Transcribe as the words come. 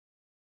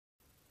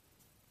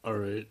All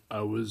right,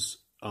 I was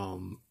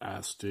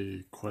asked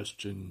a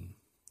question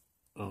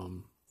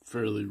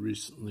fairly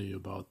recently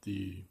about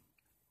the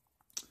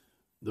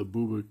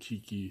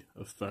Bouba-Kiki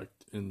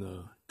effect in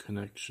the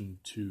connection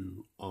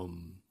to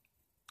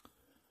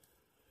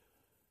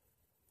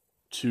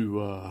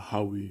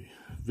how we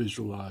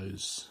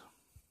visualize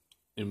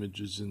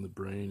images in the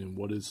brain, and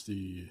what is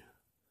the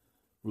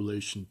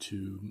relation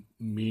to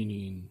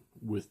meaning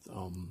with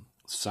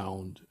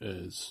sound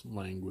as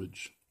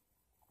language,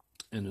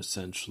 and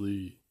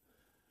essentially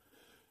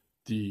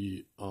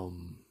the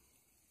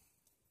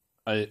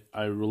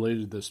I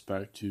related this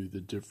back to the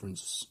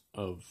difference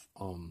of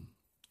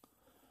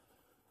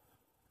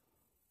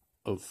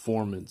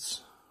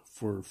formants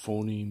for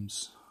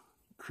phonemes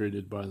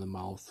created by the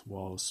mouth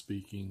while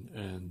speaking,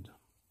 and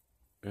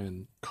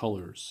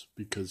colors,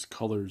 because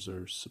colors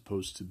are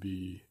supposed to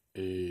be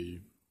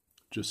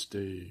just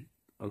a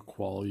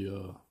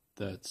qualia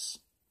that's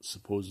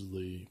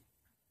supposedly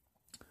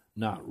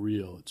not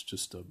real. It's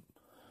just an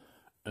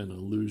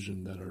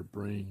illusion that our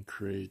brain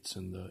creates.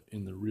 In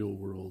the real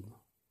world,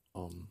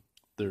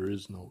 there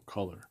is no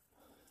color.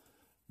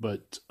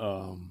 But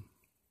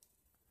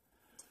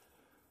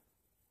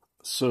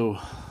so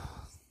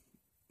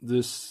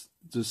this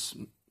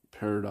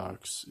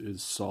paradox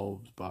is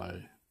solved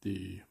by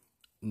the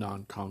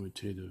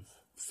noncommutative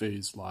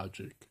phase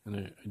logic, and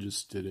I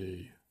just did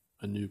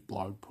a new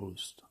blog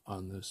post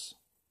on this.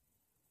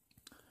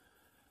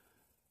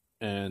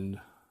 And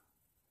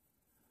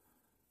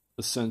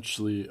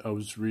essentially, I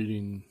was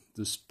reading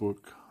this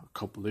book a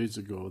couple days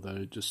ago that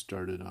I just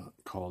started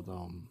called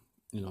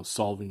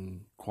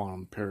Solving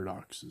Quantum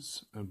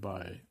Paradoxes, and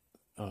by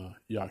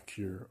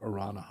Yakir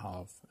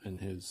Aranahov and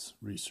his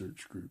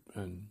research group.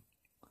 And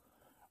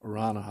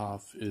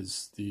Aranahov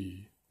is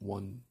the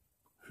one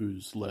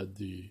who's led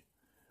the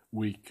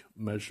weak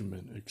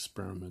measurement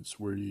experiments,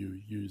 where you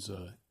use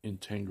a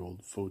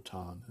entangled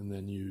photon and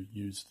then you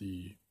use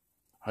the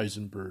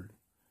Heisenberg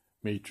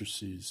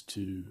matrices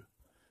to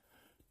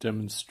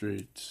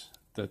demonstrate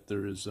that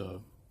there is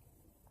a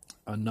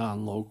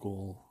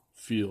non-local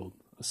field,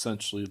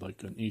 essentially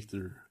like an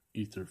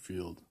ether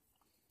field,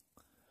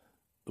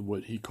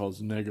 what he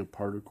calls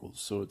negaparticles.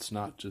 So it's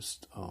not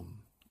just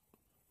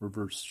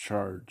reverse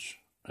charge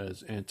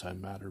as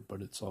antimatter,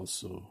 but it's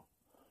also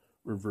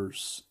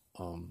reverse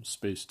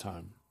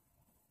space-time.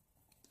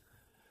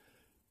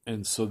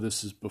 And so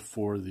this is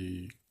before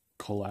the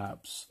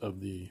collapse of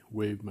the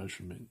wave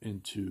measurement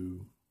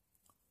into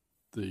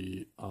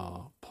the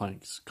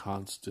Planck's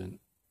constant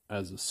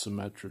as a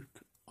symmetric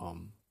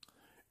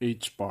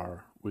h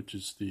bar, which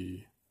is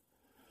the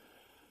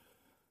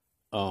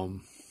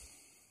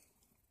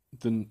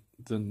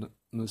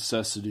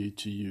necessity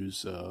to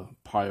use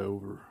pi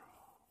over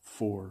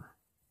 4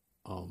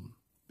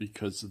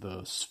 because of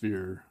the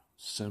sphere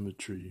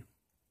symmetry,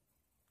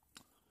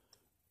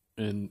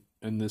 and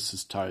this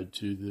is tied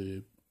to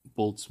the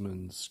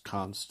Boltzmann's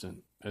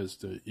constant as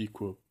the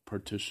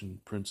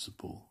equipartition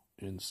principle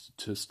in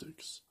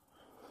statistics.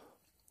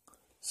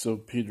 So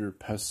Peter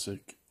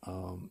Pesic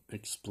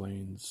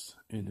explains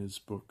in his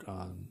book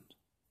on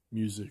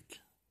music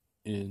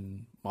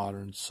in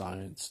modern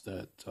science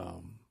that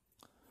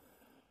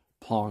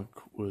Planck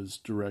was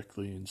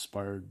directly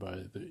inspired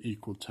by the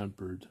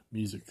equal-tempered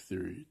music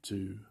theory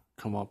to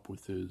come up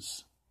with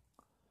his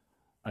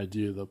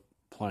idea of the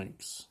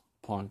Planck's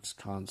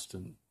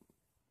constant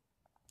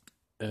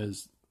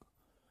as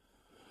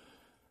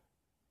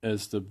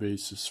the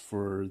basis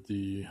for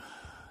the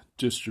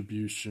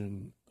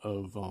distribution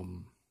of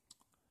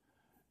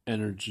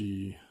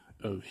energy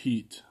of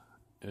heat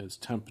as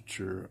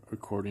temperature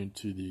according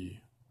to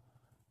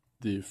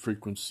the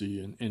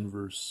frequency and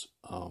inverse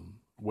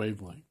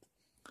wavelength.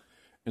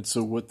 And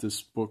so what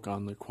this book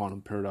on the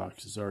quantum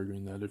paradox is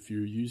arguing, that if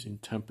you're using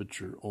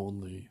temperature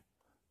only,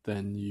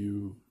 then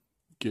you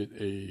get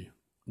a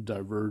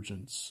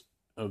divergence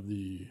of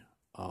the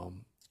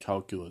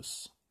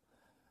calculus,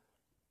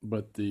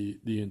 but the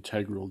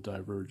integral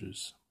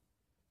diverges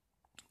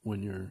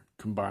when you're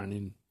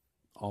combining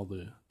all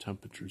the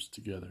temperatures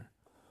together.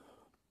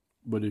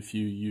 But if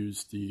you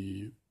use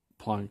the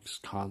Planck's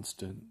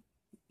constant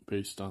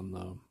based on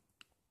the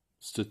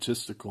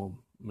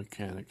statistical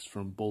mechanics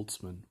from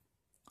Boltzmann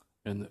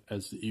and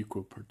as the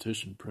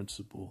equipartition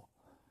principle,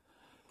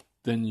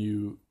 then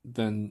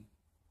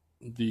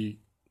the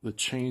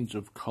change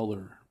of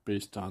color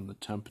based on the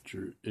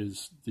temperature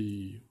is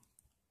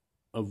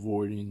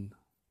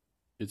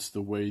it's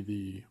the way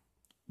the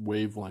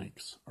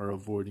wavelengths are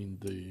avoiding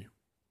the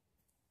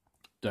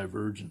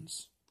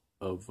divergence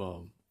of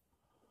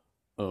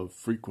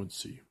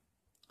frequency.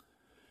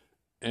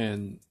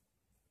 And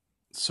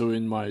so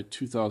in my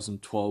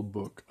 2012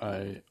 book,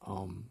 I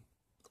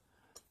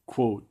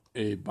quote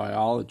a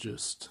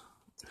biologist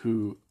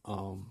who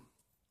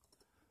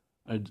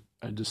I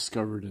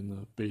discovered in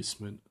the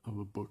basement of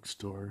a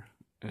bookstore,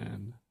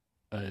 and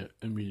I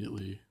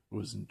immediately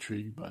was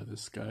intrigued by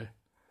this guy,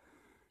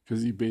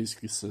 because he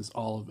basically says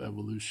all of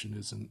evolution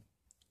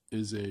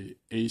is a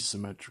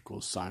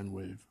asymmetrical sine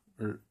wave,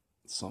 or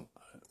some.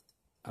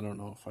 I don't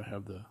know if I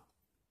have the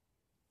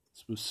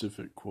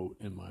specific quote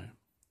in my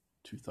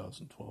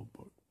 2012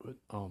 book, but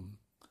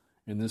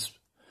in this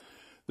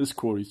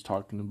quote, he's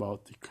talking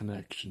about the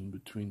connection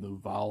between the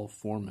vowel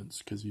formants,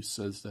 because he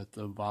says that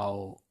the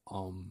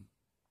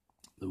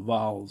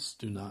vowels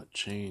do not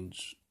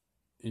change,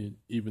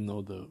 even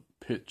though the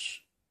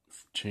pitch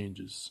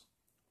changes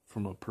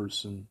from a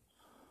person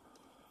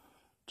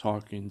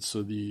talking.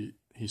 So he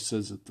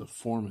says that the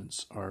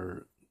formants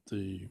are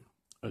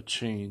a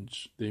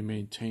change. They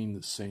maintain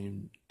the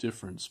same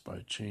difference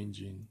by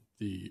changing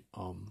the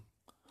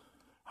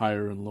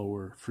higher and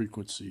lower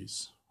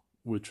frequencies,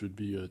 which would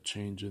be a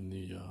change in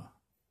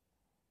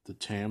the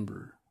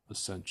timbre,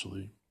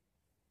 essentially.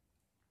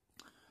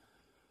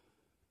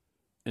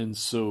 And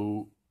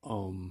so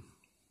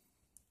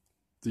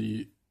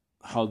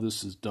how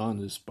this is done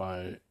is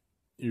by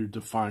you're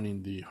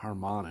defining the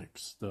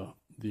harmonics. The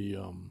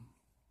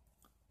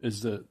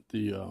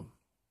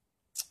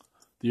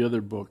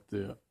other book,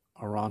 the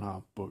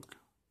Aranha book,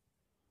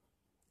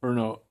 or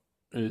no,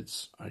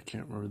 I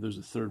can't remember. There's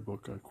a third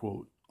book I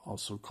quote,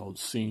 also called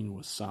Seeing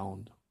with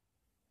Sound.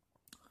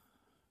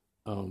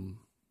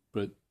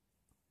 But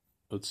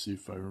let's see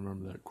if I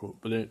remember that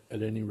quote. But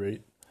at any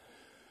rate,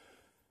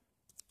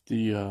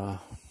 when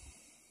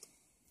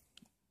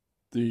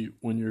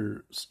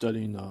you're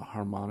studying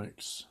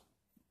harmonics,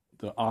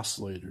 the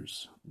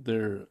oscillators,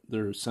 they're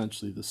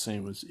essentially the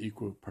same as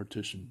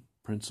equipartition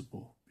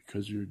principle,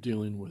 because you're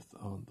dealing with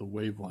the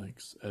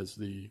wavelengths as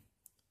the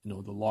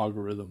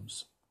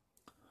logarithms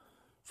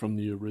from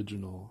the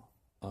original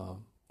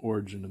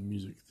origin of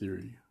music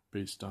theory,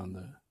 based on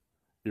the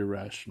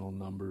irrational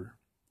number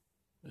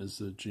as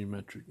the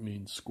geometric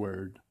mean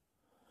squared.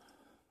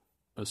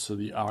 So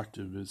the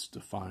octave is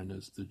defined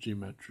as the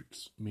geometric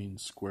mean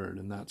squared,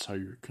 and that's how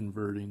you're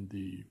converting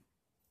the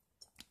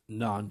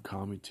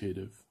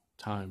non-commutative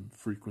time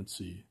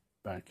frequency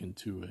back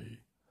into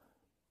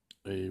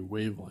a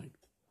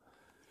wavelength.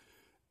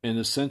 And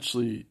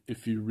essentially,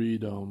 if you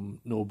read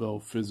Nobel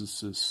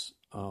physicist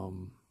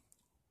de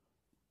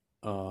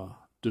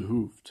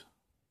Hooft,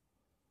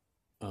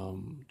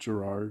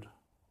 Gerard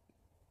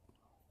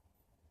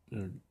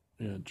de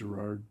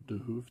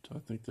Hooft, I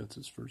think that's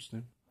his first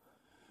name,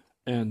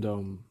 and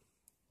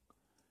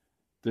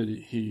that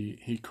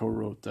he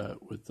co-wrote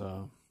that with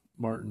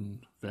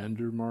Martin van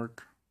der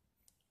Mark,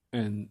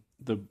 and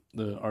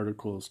the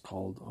article is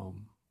called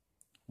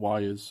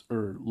Light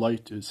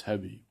is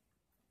Heavy.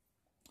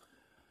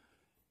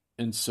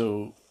 And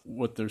so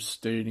what they're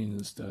stating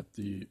is that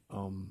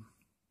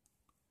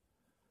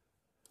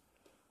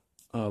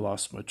I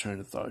lost my train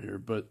of thought here,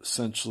 but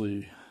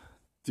essentially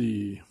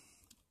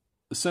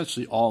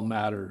all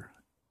matter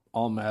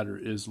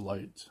is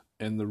light.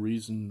 And the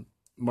reason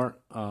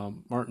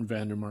Martin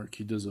van der Mark,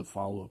 he does a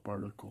follow-up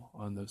article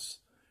on this,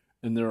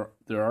 and they're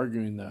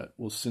arguing that,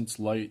 well, since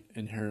light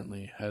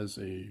inherently has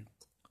a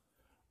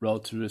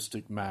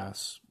relativistic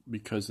mass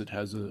because it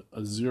has a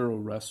zero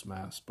rest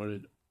mass, but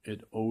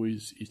it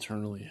always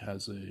eternally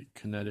has a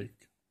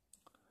kinetic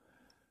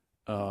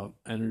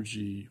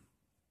energy.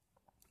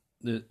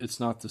 It's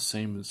not the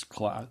same as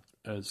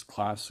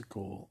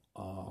classical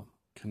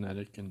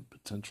kinetic and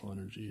potential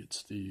energy.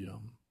 It's the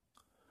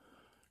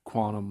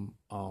quantum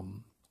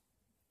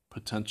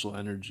potential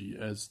energy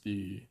as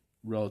the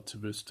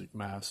relativistic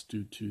mass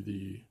due to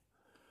the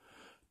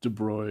de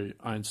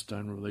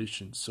Broglie-Einstein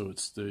relation. So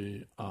it's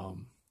the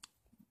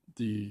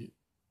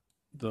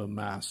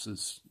mass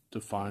is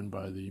defined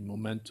by the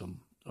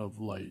momentum of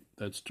light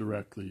that's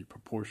directly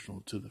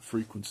proportional to the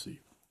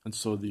frequency. And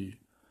so the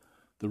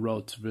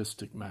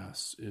relativistic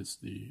mass is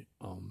the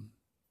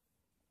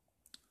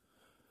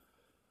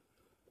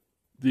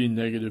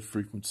negative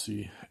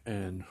frequency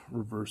and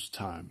reverse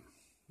time.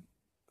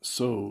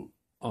 So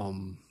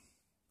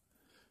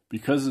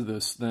because of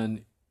this,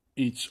 then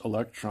each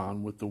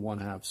electron with the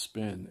 1/2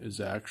 spin is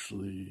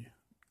actually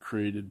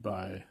created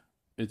by,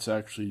 it's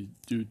actually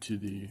due to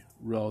the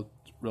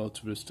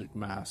relativistic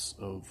mass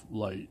of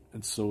light.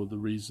 And so the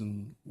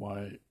reason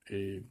why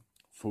a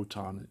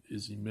photon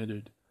is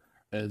emitted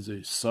as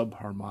a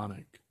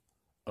subharmonic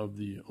of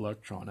the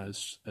electron,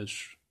 as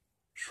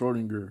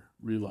Schrödinger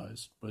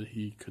realized, but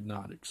he could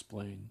not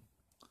explain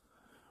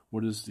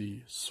what is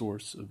the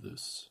source of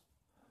this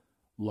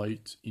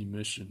light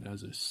emission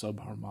as a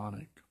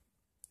subharmonic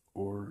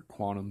or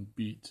quantum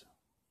beat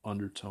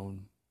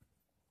undertone.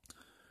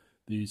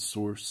 The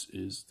source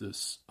is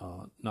this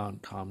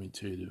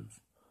non-commutative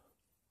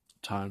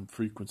time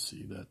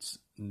frequency that's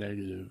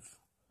negative.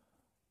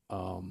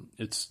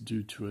 It's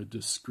due to a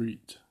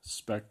discrete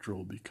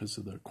spectral, because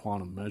of the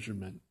quantum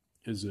measurement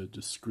is a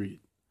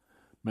discrete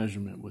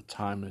measurement with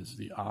time as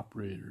the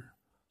operator.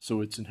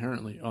 So it's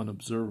inherently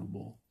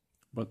unobservable,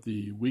 but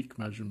the weak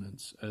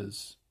measurements,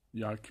 as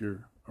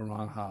Yakir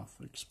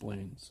Aranhoff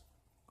explains,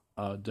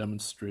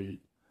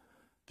 demonstrate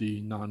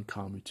the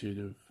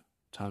non-commutative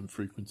time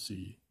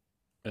frequency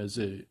as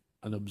an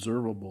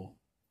observable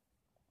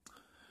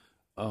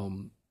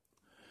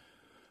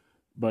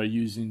by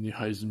using the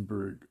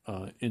Heisenberg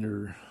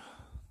inner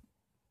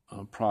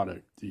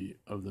product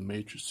of the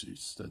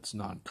matrices that's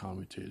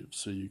non-commutative.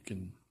 So you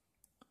can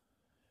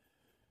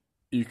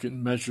you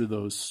can measure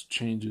those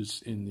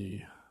changes in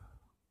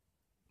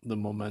the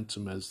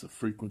momentum as the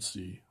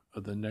frequency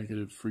of the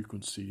negative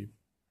frequency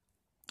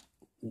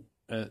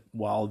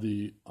while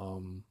the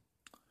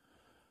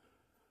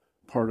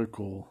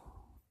particle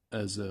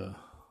as a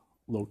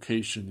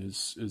location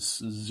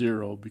is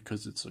 0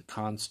 because it's a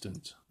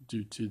constant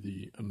due to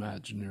the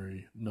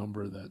imaginary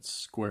number that's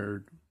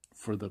squared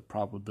for the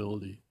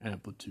probability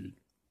amplitude.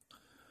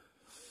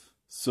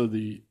 So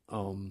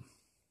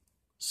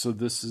so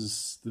this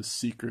is the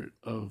secret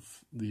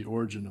of the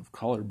origin of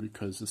color,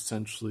 because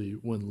essentially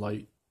when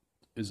light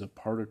is a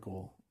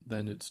particle,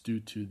 then it's due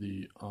to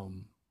the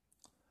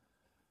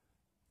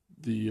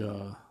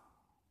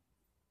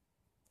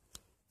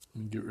let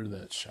me get rid of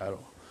that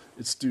shadow.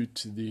 It's due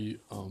to the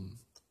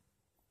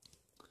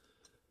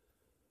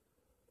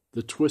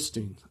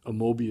twisting, a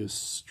Mobius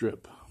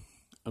strip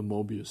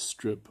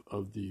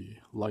of the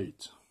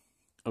light,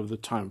 of the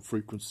time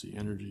frequency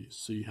energy.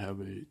 So you have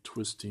a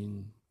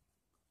twisting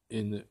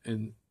in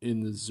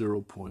the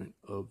 0 point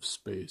of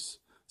space.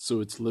 So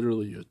it's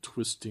literally a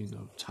twisting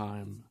of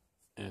time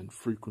and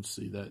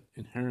frequency that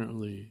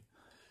inherently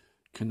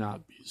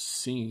cannot be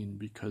seen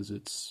because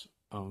it's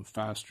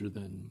faster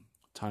than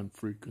time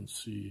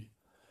frequency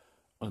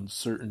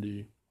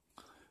uncertainty.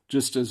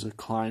 Just as a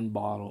Klein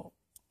bottle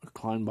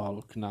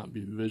cannot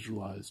be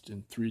visualized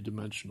in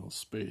three-dimensional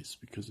space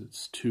because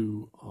it's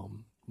two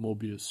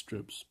Mobius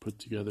strips put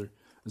together.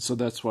 And so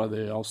that's why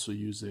they also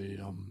use a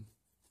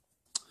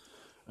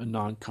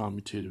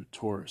non-commutative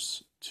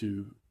torus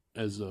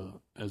as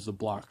a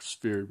block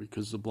sphere,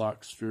 because the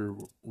block sphere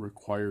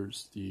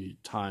requires the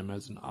time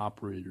as an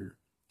operator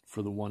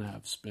for the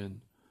 1/2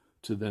 spin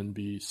to then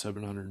be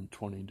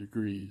 720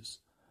 degrees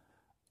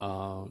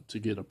to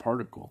get a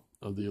particle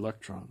of the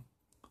electron.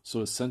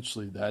 So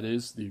essentially that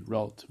is the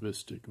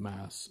relativistic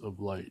mass of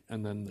light,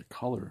 and then the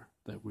color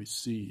that we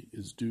see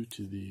is due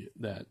to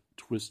that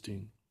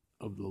twisting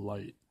of the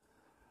light.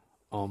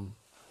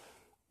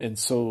 And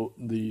so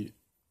the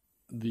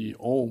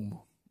Om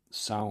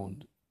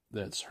sound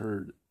that's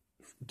heard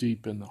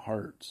deep in the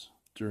heart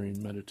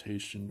during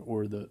meditation,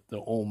 or the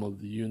Om of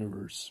the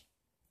universe,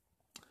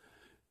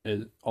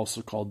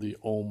 also called the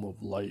Om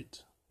of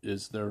light,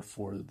 is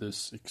therefore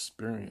this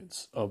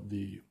experience of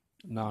the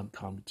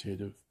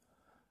non-commutative,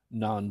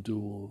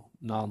 non-dual,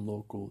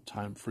 non-local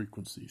time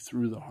frequency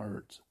through the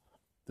heart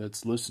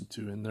that's listened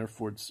to, and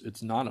therefore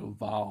it's not a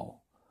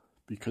vowel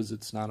because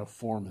it's not a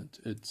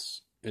formant.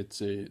 It's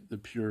the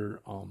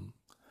pure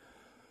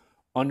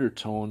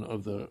undertone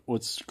of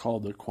what's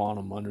called the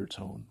quantum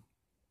undertone.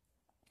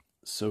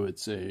 So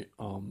it's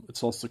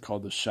also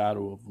called the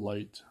shadow of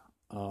light,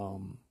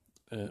 or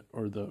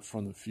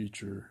from the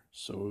future.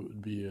 So it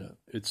would be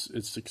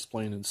it's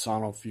explained in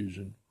sonal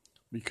fusion,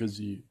 because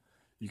you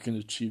can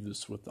achieve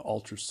this with the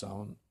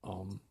ultrasound,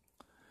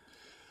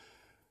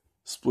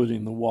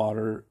 splitting the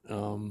water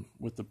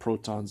with the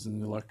protons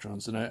and the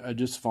electrons. And I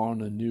just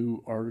found a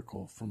new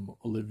article from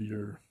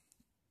Oliver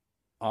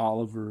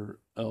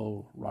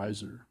L.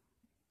 Reiser,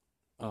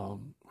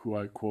 who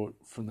I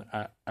quote from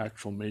the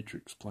actual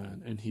matrix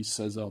plan, and he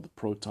says all the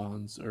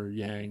protons are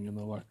yang and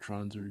the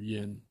electrons are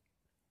yin.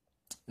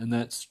 And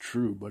that's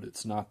true, but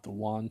it's not the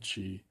Yuan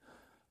Qi.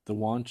 The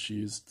Yuan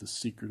Qi is the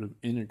secret of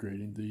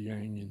integrating the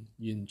yang and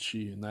yin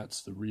qi, and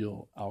that's the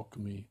real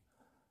alchemy,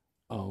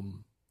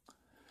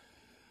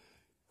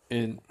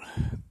 and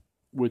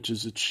which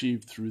is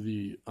achieved through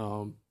the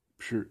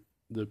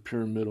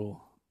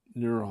pyramidal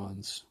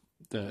neurons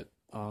that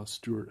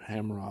Stuart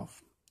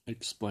Hameroff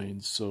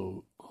explains.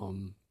 So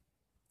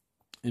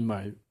in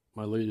my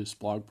latest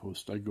blog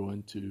post, I go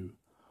into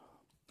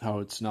how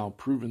it's now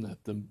proven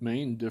that the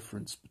main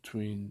difference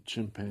between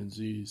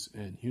chimpanzees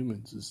and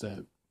humans is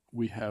that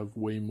we have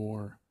way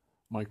more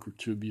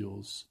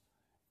microtubules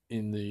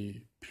in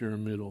the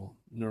pyramidal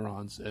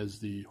neurons as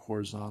the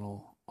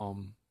horizontal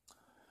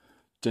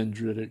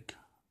dendritic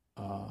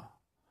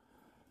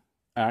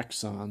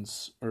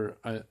axons, or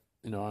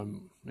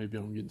maybe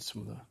I'm getting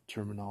some of the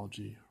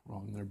terminology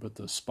wrong there, but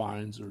the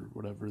spines or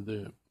whatever,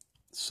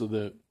 so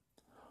that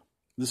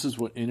this is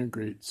what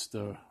integrates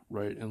the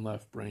right and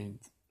left brain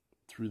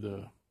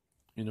through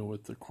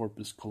with the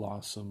corpus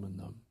callosum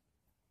and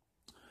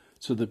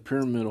so the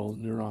pyramidal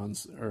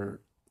neurons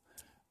are.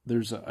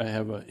 I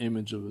have an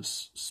image of a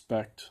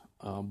SPECT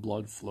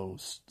blood flow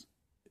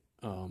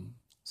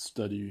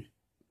study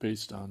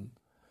based on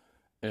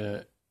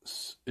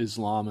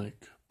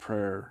Islamic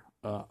prayer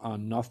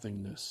on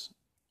nothingness.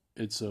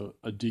 It's a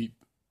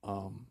deep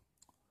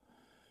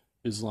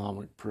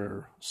Islamic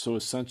prayer. So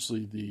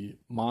essentially the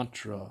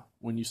mantra,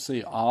 when you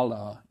say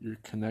Allah, you're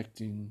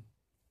connecting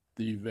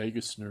the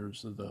vagus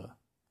nerves of the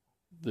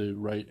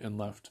right and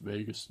left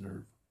vagus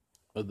nerve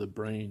of the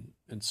brain.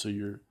 And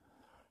so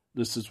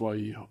this is why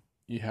you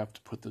have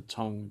to put the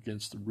tongue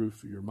against the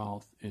roof of your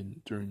mouth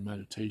during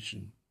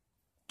meditation,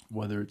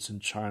 whether it's in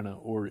China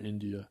or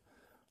India,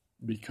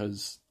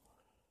 because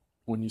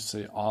when you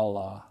say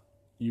Allah,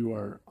 you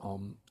are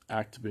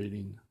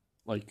activating,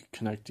 like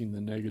connecting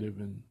the negative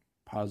and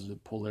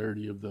opposite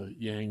polarity of the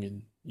yang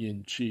and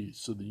yin qi.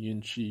 So the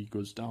yin qi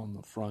goes down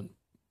the front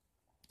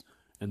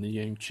and the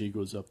yang qi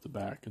goes up the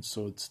back. And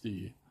so it's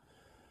the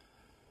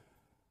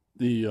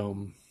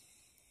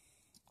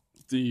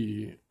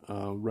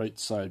right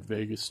side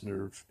vagus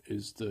nerve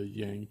is the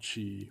yang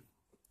qi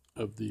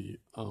of the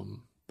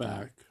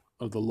back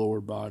of the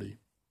lower body.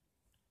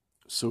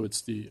 So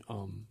it's the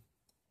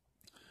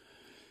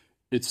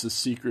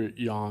secret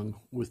yang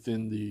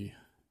within the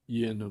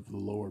yin of the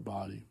lower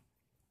body.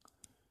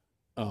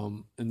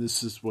 And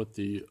this is what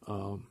the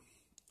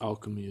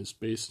alchemy is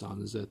based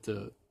on, is that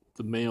the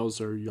males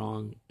are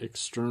yang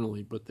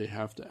externally, but they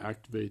have to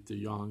activate the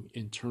yang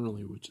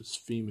internally, which is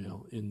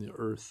female in the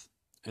earth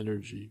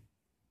energy.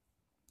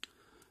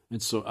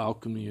 And so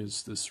alchemy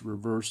is this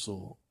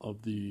reversal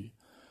of the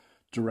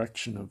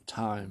direction of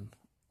time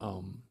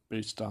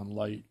based on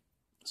light.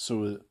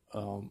 So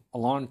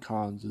Alain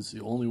Connes is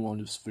the only one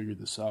who's figured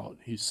this out.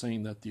 He's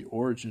saying that the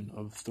origin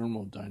of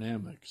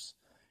thermodynamics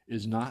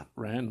is not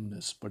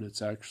randomness, but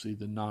it's actually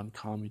the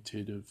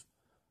non-commutative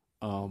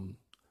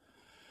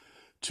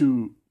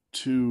 2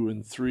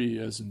 and 3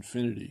 as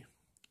infinity.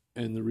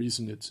 And the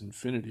reason it's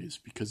infinity is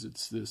because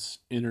it's this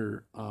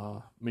inner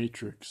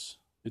matrix.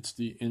 It's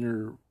the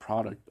inner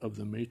product of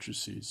the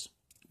matrices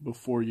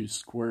before you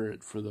square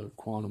it for the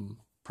quantum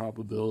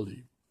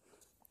probability.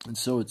 And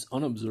so it's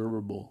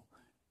unobservable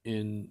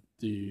in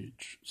the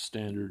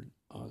standard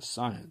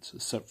science,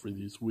 except for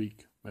these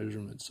weak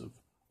measurements of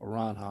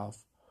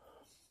Aronhoff,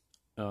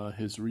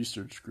 his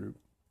research group.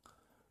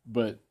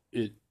 But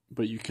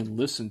you can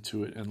listen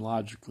to it and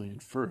logically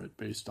infer it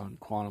based on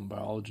quantum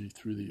biology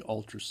through the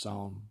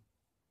ultrasound.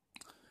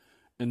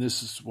 And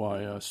this is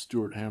why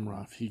Stuart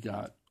Hameroff, he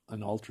got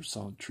an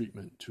ultrasound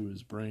treatment to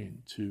his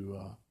brain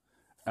to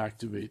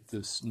activate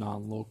this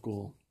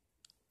non-local,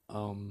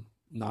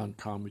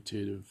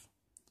 non-commutative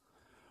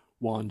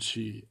Yuan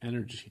Qi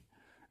energy.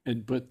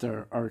 But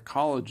our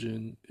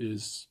collagen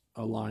is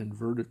aligned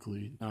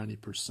vertically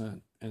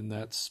 90%, and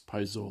that's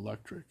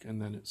piezoelectric,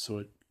 and then it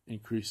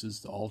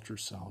increases the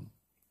ultrasound.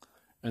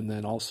 And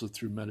then also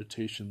through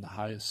meditation, the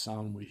highest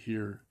sound we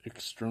hear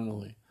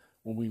externally,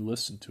 when we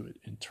listen to it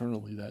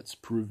internally, that's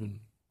proven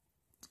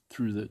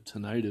through the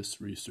tinnitus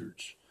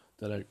research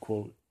that I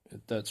quote,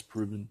 that's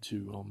proven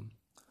to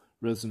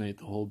resonate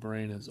the whole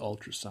brain as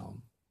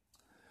ultrasound.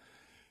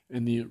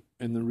 And the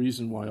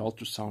reason why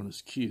ultrasound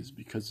is key is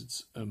because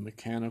it's a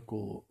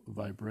mechanical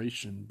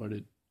vibration, but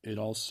it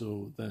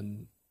also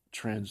then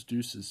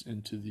transduces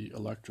into the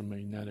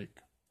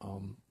electromagnetic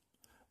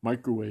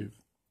microwave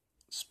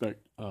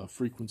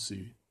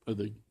frequency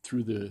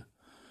through the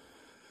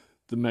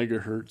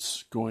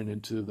megahertz going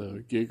into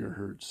the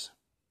gigahertz.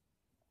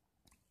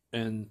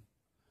 And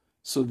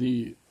so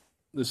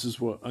this is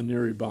what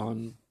Aneri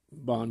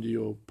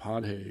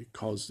Bandyopadhyay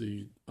calls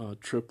the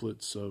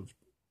triplets of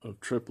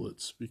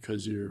triplets,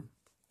 because you're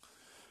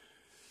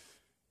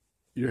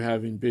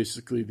having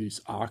basically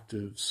these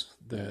octaves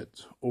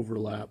that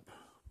overlap.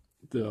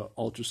 The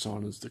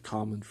ultrasound is the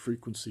common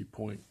frequency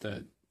point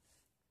that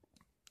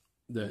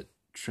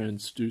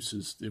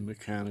transduces the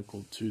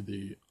mechanical to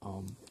the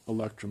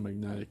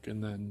electromagnetic,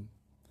 and then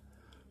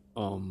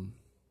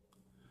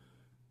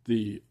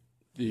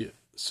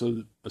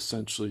so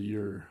essentially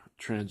you're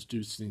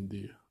transducing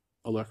the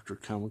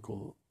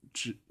electrochemical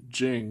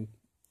jing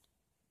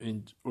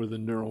or the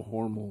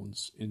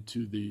neurohormones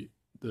into the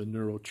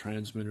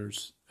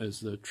neurotransmitters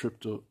as the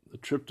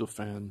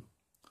tryptophan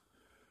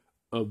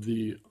of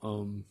the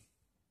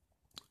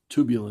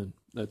tubulin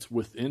that's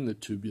within the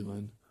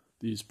tubulin,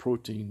 these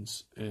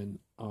proteins and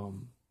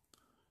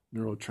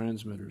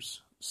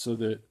neurotransmitters, so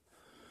the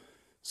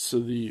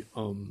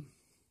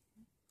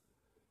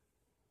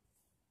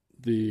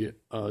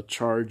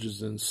charge is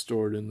then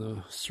stored in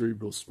the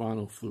cerebral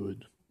spinal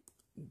fluid.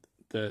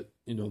 That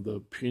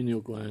the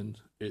pineal gland,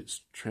 it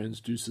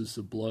transduces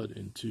the blood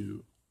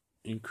into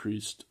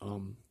increased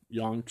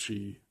Yuan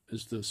Qi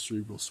as the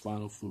cerebral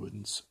spinal fluid,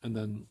 and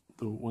then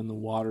when the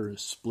water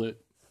is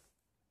split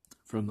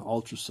from the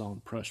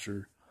ultrasound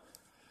pressure,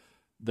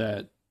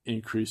 that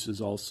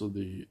increases also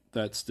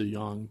that's the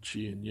Yuan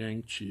Qi, and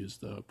Yang Qi is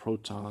the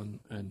proton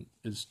and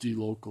is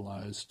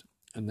delocalized,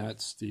 and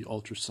that's the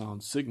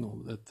ultrasound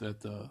signal that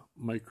the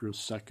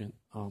microsecond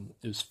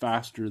is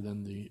faster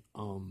than the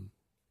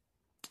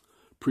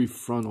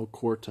prefrontal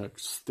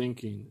cortex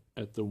thinking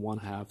at the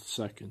 1/2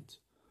 second,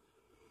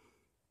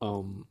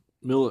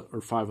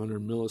 or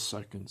 500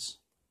 milliseconds.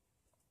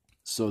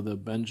 So the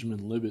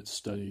Benjamin Libet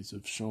studies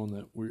have shown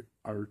that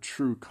our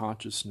true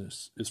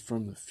consciousness is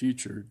from the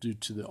future due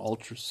to the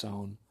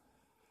ultrasound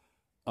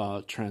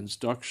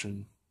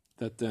transduction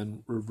that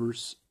then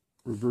reverses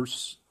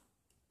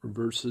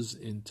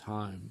in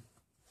time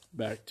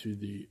back to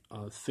the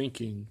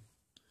thinking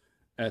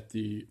at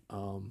the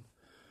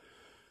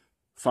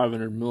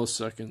 500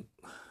 millisecond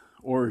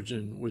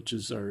origin, which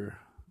is our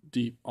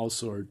deep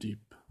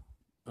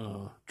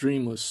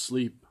dreamless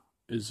sleep,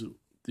 is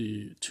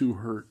the 2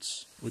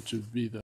 hertz, which would be the